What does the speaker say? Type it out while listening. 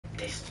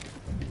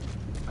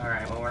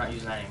Alright, well, we're not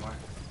using that anymore.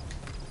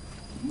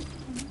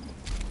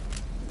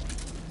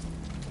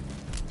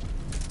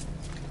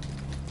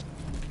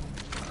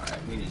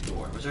 Alright, we need a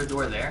door. Was there a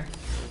door there?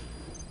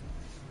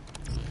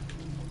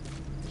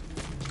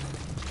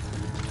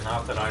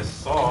 Not that I I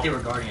saw. think they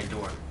were guarding a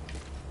door.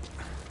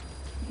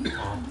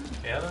 Oh,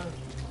 yeah, then.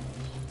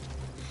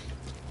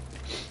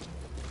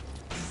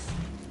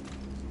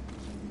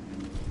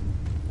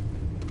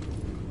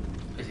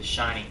 This is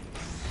shiny.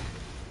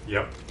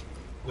 Yep.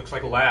 Looks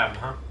like a lab,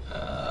 huh?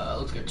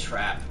 Looks like a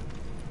trap.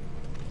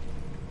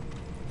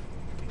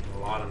 A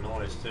lot of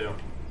noise, too.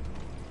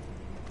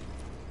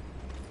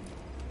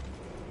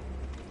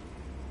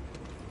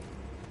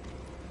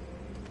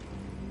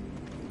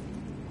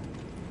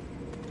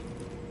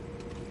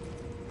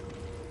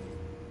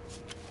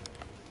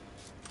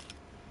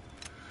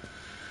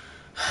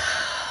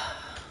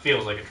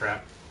 Feels like a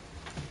trap.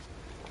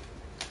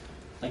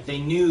 Like they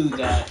knew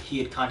that he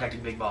had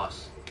contacted Big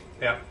Boss.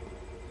 Yep.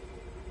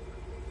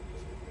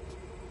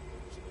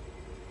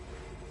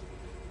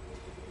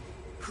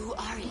 Who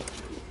are you?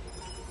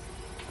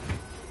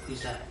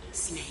 Who's that?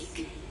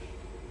 Snake?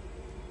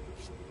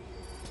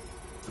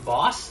 The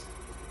boss?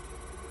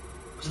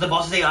 Was it the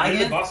boss's AI Is it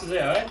again? the boss's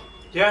AI?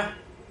 Yeah.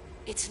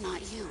 It's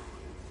not you,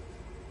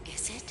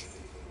 is it?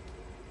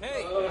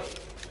 Hey!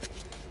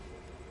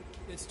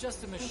 It's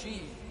just a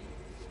machine.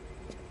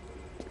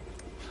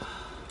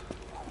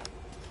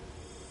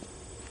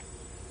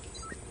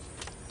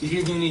 Did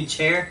you need a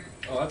chair?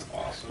 Oh, that's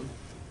awesome.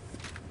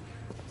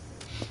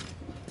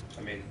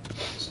 I mean,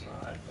 it's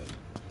not, but...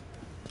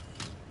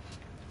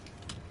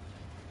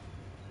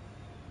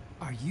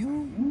 Are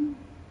you?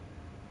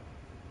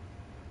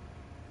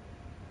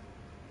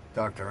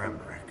 Dr.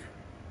 Emmerich.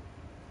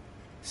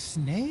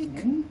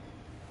 Snake?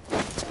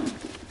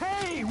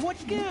 Hey, what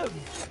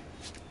gives?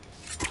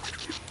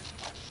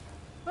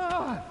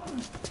 Ah,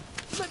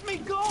 let me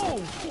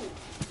go!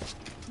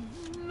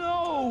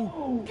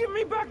 No! Give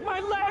me back my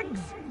legs!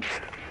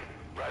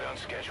 Right on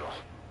schedule.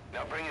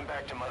 Now bring him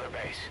back to Mother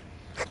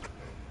Base.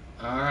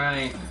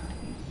 Alright.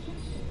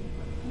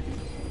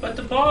 But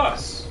the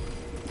boss!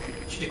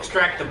 Should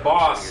extract the Your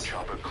boss.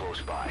 chopper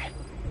close by.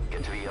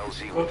 Get to the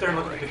LZ. Go up there and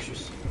look at the Emmerich.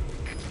 pictures.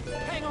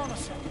 Hang on a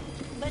second.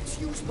 Let's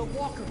use the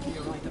walker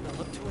gear I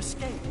developed to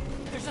escape.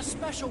 There's a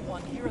special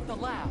one here at the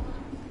lab.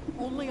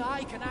 Only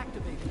I can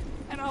activate it,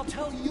 and I'll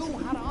tell you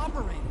how to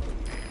operate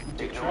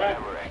it. Ignore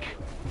Emmerich.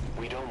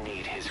 We don't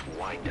need his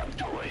wind-up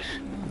toys.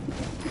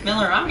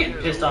 Miller, I'm getting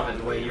pissed off at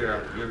the way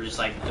you're just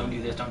like, don't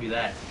do this, don't do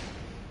that.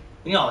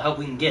 We need all the help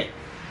we can get.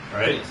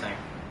 Right? This thing.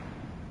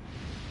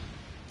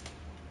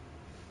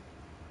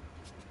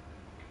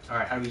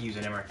 Alright, how do we use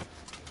it, Emmer?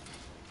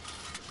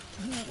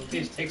 Look,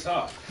 these takes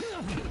off.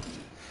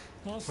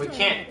 We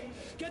can't.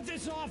 Get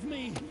this off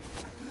me!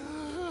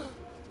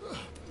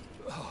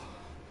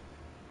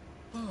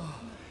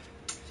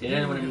 See, I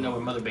didn't want to know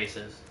where Mother Base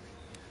is.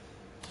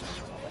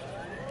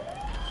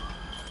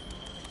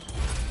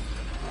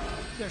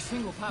 They're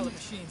single pilot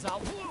machines.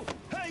 I'll.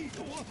 Hey!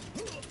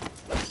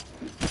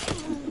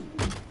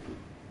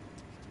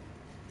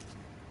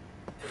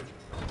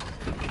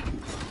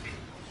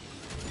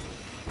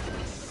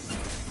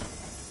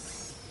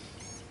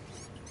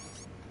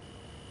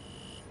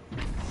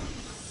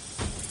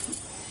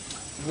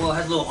 Well, it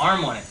has a little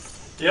arm on it.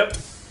 Yep.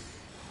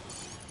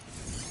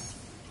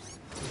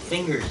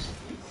 Fingers.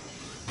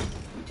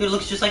 Dude, it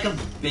looks just like a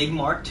big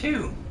Mark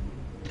II.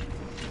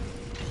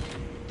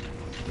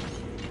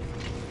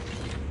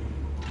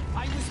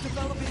 I was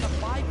developing a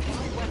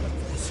bipedal weapon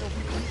for the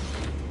Soviet Union.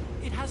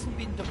 It hasn't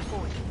been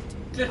deployed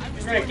yet. I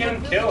was You're gonna doing get a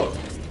him military killed.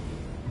 testing.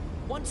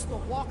 Once the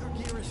walker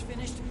gear is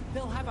finished,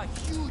 they'll have a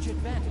huge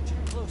advantage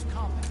in close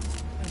combat.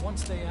 And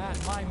once they add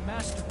my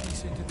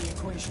masterpiece into the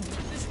equation,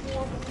 this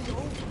war will be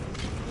over.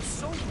 The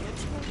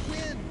Soviets will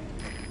win.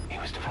 He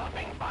was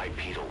developing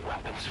bipedal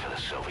weapons for the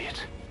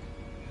Soviets.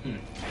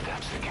 If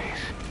that's the case,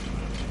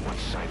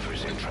 what's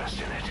Cypher's interest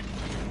in it?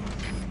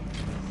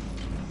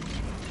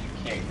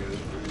 Can't go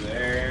through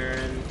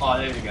there. Oh,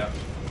 there we go.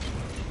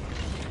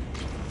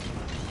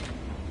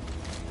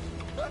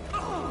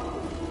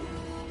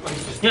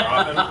 He's just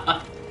dropping.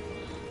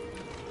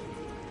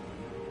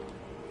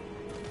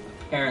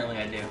 Apparently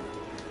I do.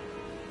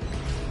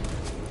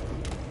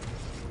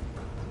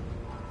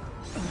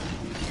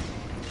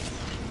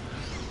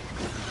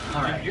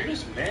 Alright. You're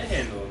just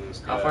manhandling this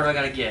guy. How far do I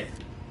gotta get?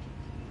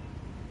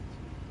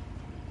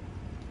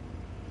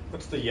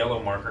 What's the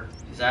yellow marker?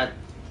 Is that...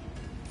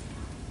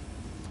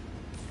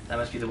 That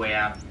must be the way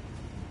out.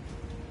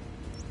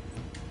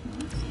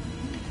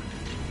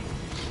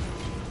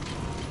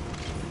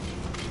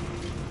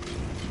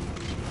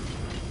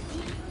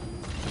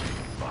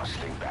 Boss,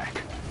 think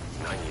back.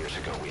 9 years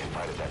ago, we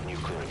invited that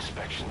nuclear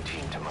inspection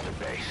team to Mother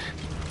Base.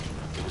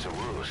 It was a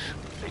ruse.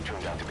 They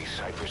turned out to be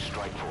Cypher's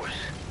strike force.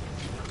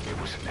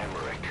 It was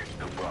Emmerich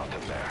who brought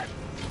them there.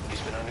 He's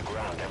been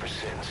underground ever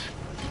since,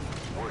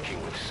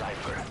 working with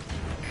Cypher.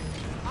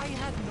 I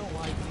had no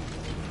idea.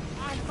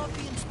 I thought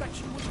the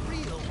inspection was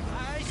real.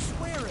 I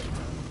swear it.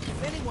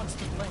 If anyone's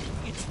to blame,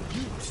 it's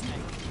you,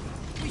 Snake.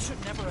 We should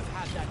never have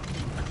had that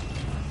nuke.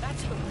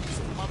 That's the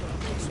reason Mother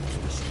Base was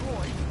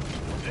destroyed.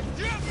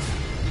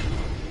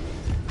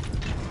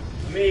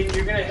 I mean,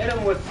 you're gonna hit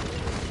him with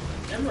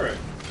Emmerich.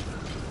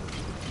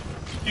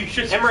 You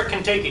should. Emmerich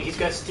can take it. He's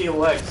got steel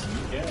legs.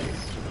 Yes.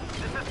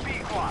 This is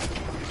B-Quad.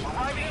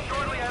 Arriving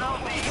shortly at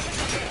LZ.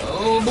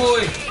 Oh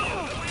boy.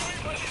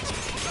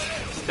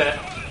 Is that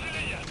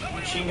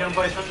machine gun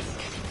placement?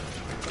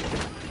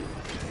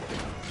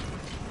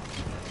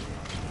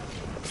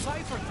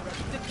 Cypher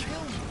threatened to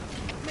kill me.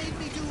 Made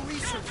me do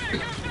research for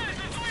him.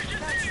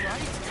 That's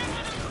right.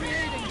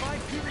 Creating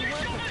life-giving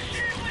weapons.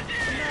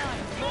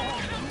 9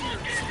 long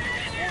years.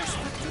 Forced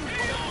to do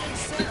whatever they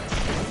said.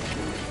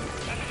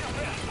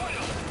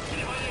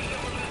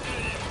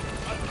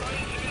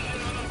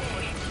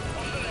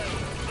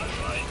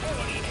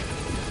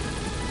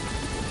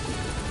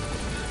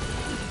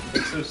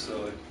 It's so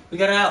silly. We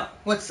got out.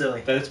 What's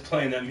silly? That it's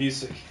playing that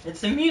music.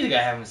 It's the music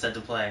I haven't set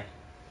to play.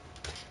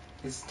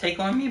 It's Take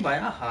On Me by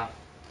Aha.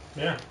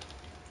 Yeah.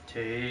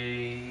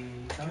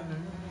 Take on me.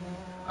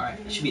 Alright,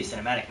 it should be a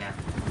cinematic now.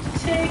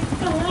 Take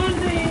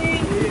on me.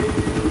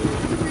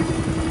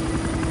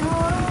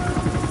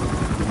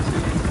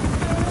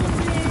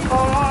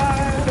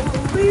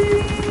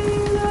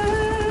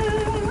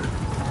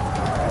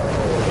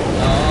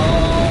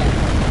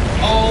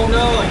 Oh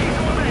no!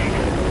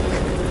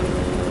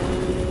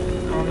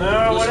 Oh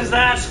no! What is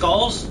that?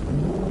 Skulls?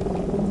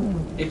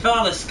 They fell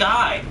out of the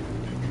sky.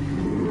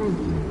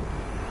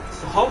 It's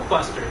the Hulk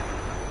Buster.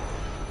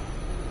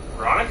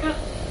 Veronica?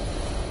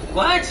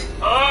 What?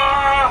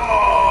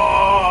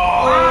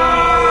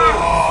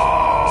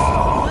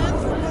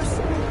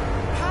 Philanthropist?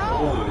 How?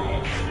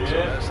 Holy So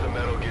shit. that's the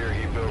Metal Gear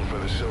he built for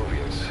the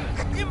Soviets.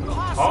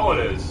 Impossible. Oh,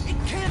 it is. It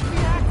can't be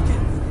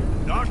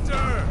active.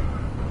 Doctor,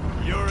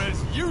 you're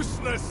as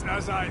useless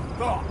as I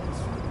thought.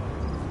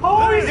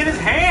 Oh, he's in his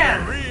The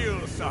hand. real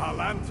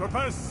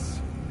Sahelanthropus.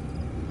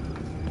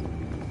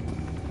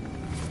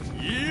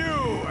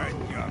 You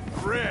and your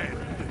friend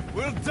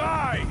will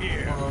die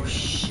here. Oh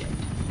shit.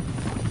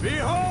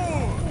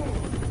 Behold!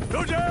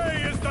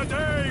 Today is the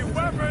day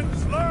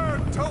weapons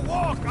learn to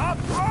walk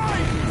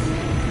upright!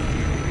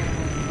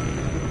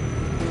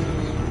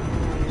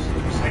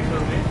 Psycho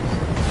Man.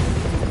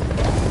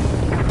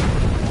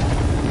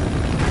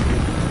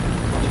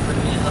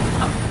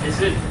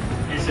 Is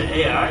it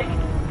AI? I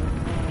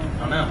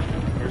don't know.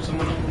 Or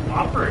someone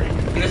operating?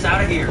 Get us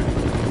out of here.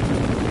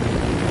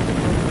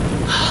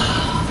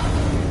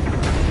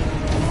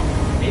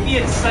 Maybe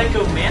it's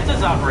Psycho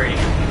Manta's operating. I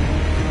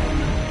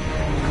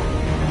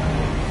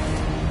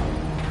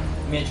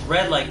mean, it's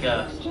red like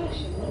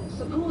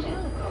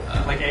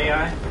Like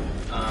AI.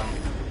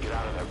 Get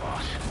out of there,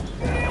 boss.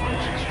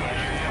 Everyone's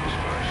extraction comes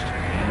first.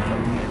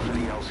 Head for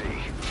the LZ.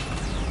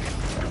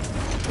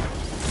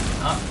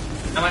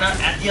 am I not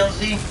at the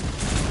LZ? You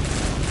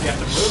have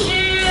to move.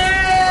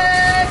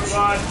 Shit! Come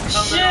on,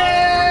 coming all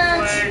over the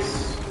place.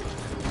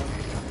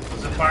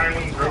 Was it firing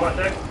when you threw, I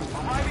think?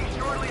 Arriving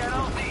shortly at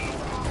LZ.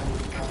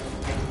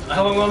 I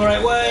hope I'm going the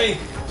right way.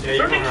 Yeah,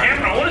 Turn the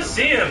camera, I want to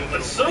see him.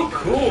 That's so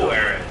cool,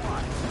 Aaron.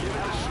 Give it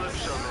the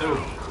slip So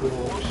cool.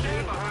 We'll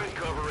stand behind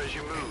cover as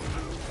you move.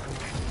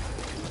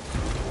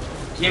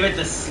 Give it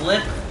the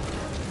slip.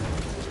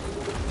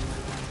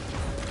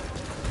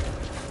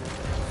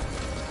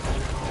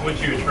 I want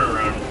you to turn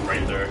around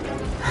right there.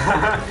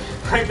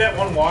 Like that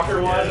one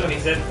walker was when he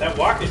said, that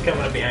walker's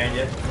coming up behind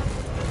you.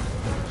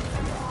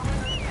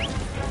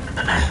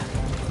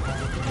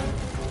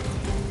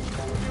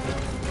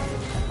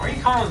 Why are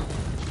you calling?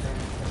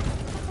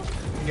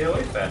 You get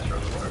away faster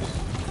on the horse.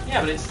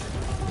 Yeah, but it's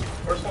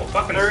Horse won't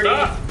fucking 30.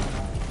 stop.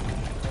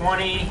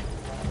 20.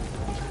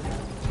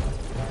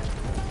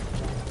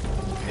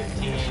 It's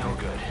 15. no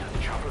good. The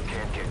chopper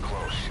can't get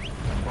close.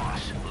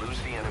 Boss, lose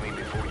the enemy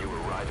before you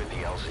arrive at the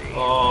LZ.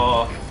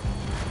 Oh.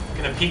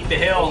 Gonna peek the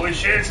hill. Holy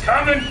shit, it's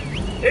coming!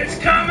 It's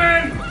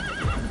coming!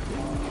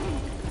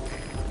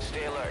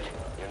 Stay alert.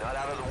 You're not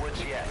out of the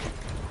woods yet.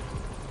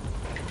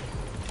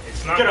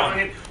 It's not Get on.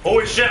 coming in.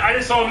 Holy shit, I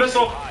just saw a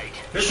missile. Right.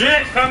 This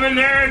shit's coming,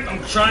 Aaron.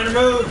 I'm trying to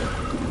move.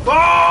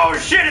 Oh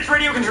shit, it's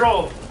radio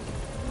controlled.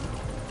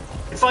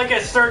 It's like a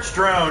search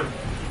drone.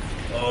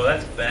 Oh,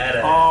 that's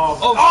badass.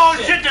 Oh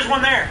shit, there's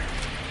one there.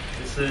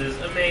 This is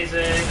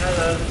amazing. I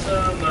love it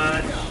so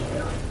much.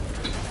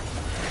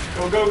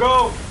 Go, go,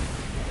 go.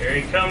 Here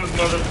he comes,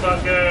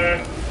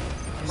 motherfucker.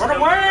 He's Run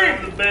coming away!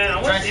 around the bend. I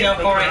Try want to to see how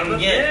far I can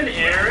get. Bend,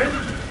 Aaron.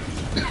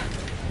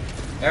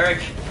 Eric.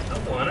 I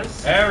want to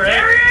see. Eric.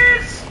 There he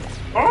is!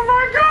 Oh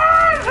my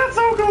god, that's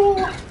so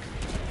cool.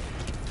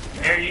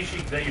 Aaron, you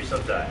should let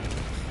yourself die.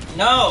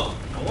 No.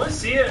 I want to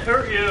see it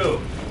hurt you.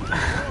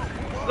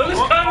 Look who's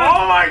coming!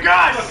 Oh my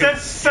gosh, Fucking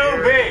that's so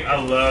Aaron, big. I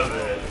love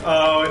it.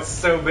 Oh, it's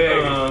so big.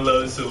 Oh, I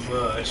love it so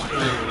much. Got to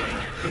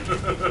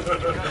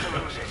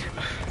lose it.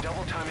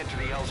 Double time into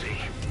the LZ.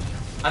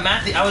 I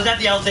was at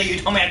the LZ. You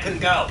told me I couldn't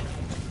go.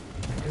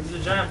 There's a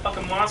giant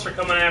fucking monster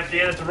coming after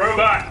you. It's a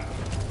robot.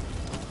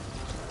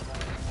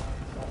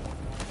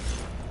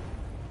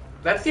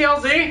 That's the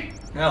LZ?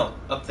 No,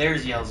 up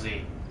there's the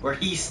LZ, where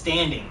he's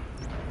standing.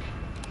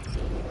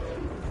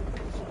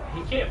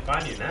 can't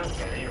find you now,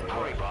 can you?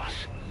 Hurry, boss.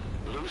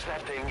 Lose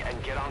that thing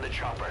and get on the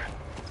chopper.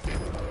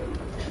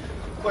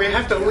 Well, you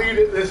have to lead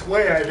it this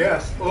way, I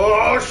guess.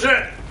 Oh,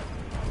 shit!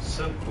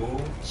 So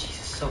cool. Jesus,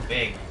 so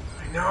big.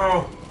 I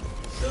know.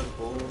 So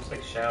cool. It's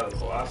like Shadow of the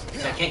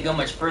Colossus. So I can't go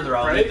much further.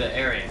 I'll Right? leave the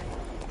area.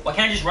 Why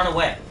can't I just run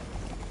away?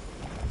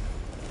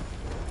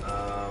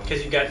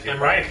 Because you got If you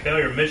right, fail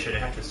your mission, you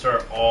have to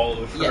start all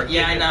over Yeah,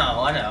 again. I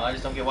know. I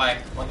just don't get why.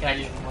 Why can't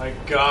I just Oh my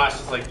gosh,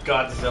 it's like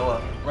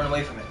Godzilla. run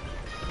away from it?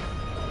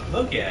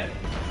 Look at it.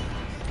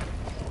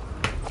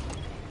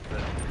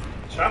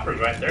 The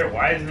chopper's right there.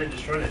 Why isn't it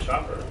destroying the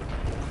chopper?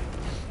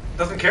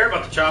 Doesn't care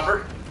about the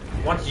chopper.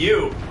 Wants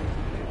you.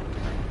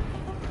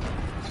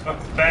 It's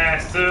fucking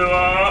fast too.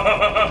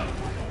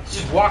 It's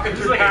just walking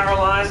This through is like power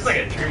lines. It's like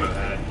a dream I've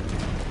had.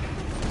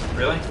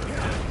 Really?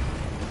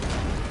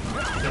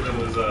 Because it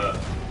was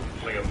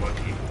like a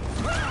monkey.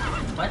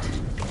 What?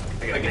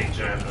 Like a Like a- big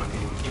giant monkey.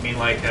 You mean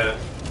like a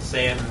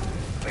sand,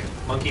 like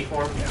monkey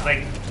form?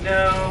 Like,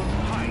 no.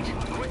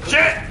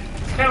 Shit!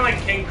 It's kind of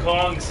like King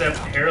Kong, except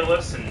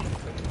hairless and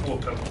full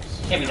of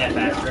pimples. Can't be that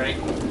fast, right?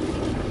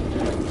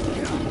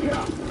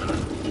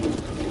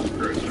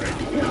 Gross, right?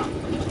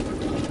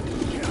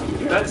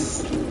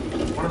 That's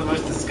one of the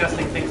most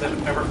disgusting things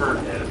I've ever heard.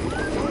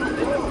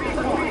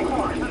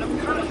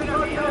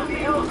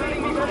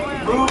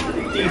 Move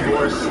the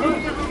horse.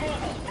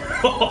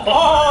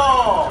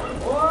 Oh!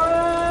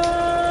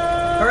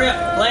 Hurry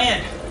up,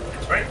 land!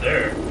 It's right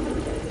there.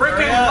 Frickin'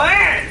 Hurry up.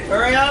 land!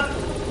 Hurry up!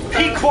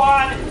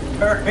 Pequod!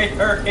 Hurry!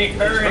 It's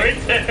right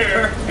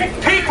there.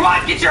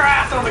 Pequod, get your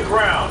ass on the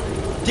ground!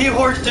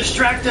 D-horse,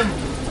 distract him!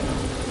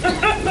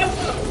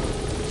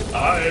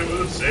 I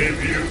will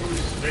save you,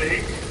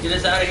 Snake. Get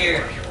us out of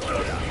here.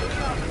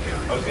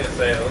 I was gonna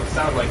say, it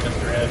sounds like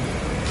Mr. Ed.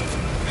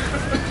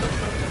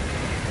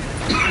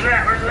 Where's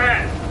that? Where's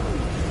that?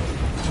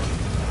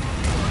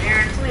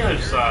 Here, it's on the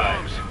other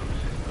side.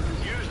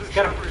 He's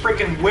got a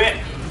freaking whip.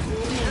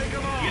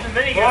 Use the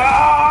minigun.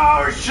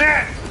 Oh,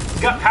 shit!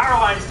 He's got power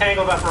lines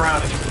tangled up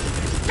around him.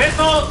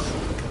 Pistols!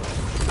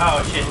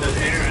 Oh, shit, those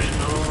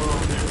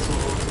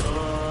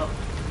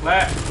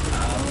left.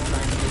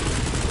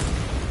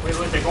 Wait,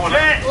 they're going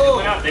Shit! up. They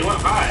went up. They went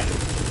high.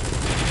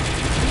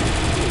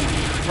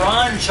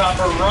 Run,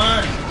 Chopper,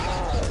 run!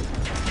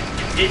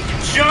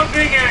 It's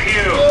jumping at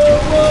you.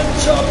 Run,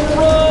 Chopper,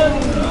 run!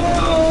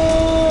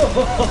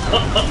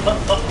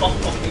 Oh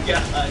my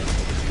god.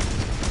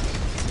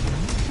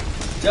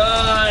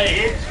 Die!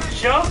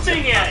 It's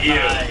jumping at you.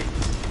 Die.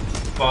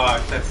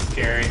 Fuck, that's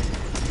scary.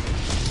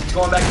 It's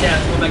going back down,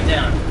 it's going back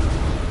down.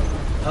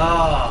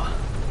 Ah,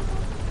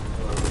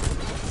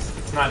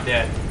 It's not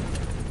dead.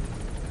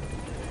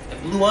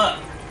 it blew up.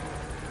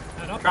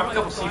 An Drop a couple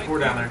upright C4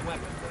 down there. bipedal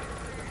weapon.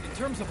 In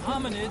terms of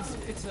hominids,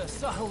 it's a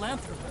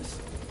Sahelanthropus.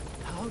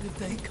 How did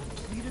they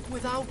complete it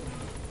without me?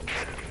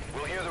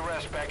 We'll hear the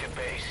rest back at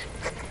base.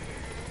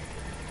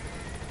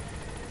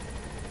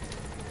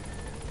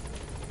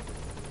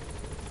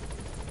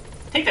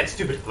 Take that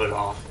stupid hood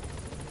off.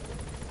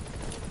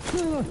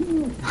 Draw.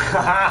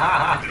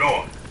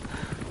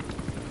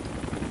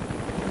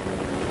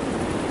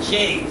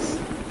 Jeez.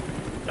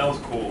 That was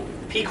cool.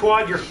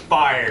 Pequod, you're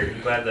fired.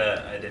 I'm glad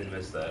that I didn't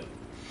miss that.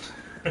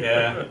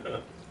 Yeah.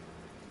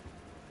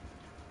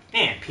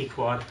 Man,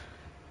 Pequod.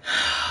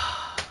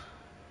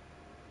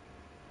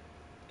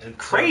 It's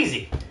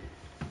Crazy.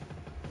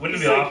 Wouldn't it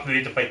He's be like- awesome if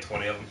you had to fight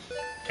 20 of them?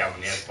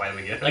 Calvin, yeah, fight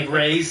them again. Like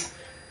Ray's.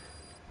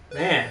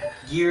 Man.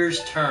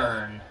 Gears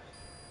turn.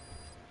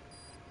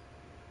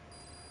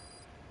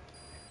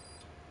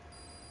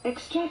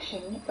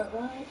 Extraction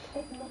arrived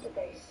at Mother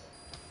Base.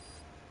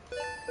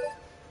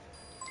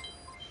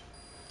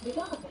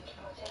 Development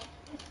project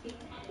has been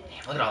added.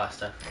 Damn, look at all that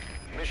stuff.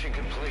 Mission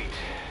complete.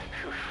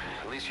 Phew.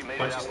 At least you made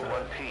Bunch it of out in stuff.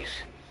 one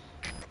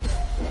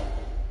piece.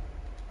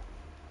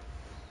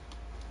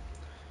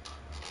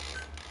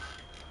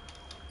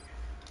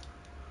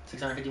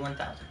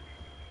 $651,000.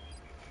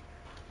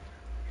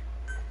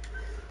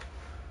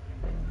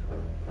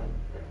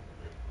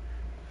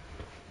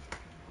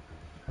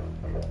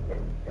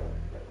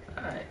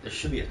 Alright, there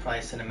should be probably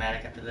a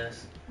cinematic after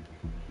this.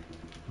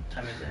 What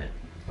time is it?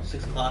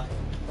 6 o'clock?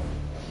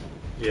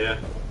 Yeah.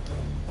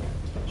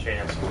 Shane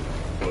has school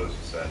closed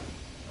set,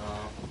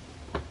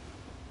 Uh,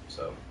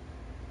 so.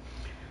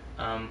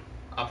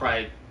 I'll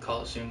probably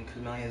call it soon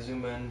because Melanie has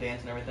Zumba and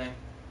dance and everything.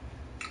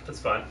 That's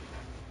fine.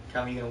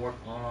 Calvin, you gonna work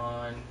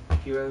on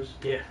Heroes?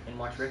 Yeah. And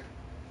watch Rick?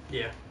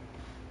 Yeah.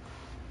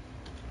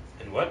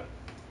 And what?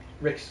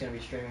 Rick's gonna be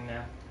streaming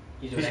now.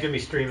 He's gonna be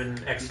streaming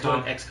He's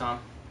doing XCOM. XCOM.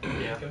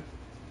 Yeah. Okay.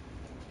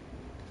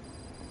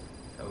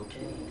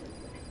 Okay.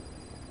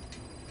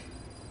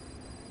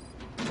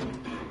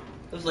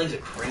 Those legs are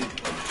crazy.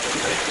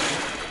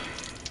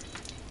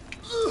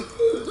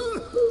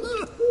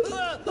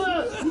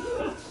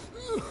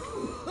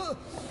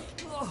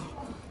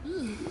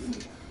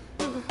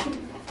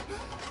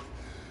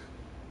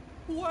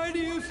 Why do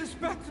you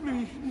suspect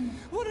me?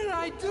 What did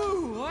I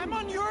do? I'm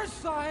on your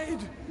side.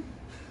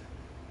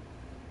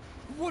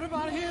 What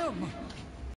about him?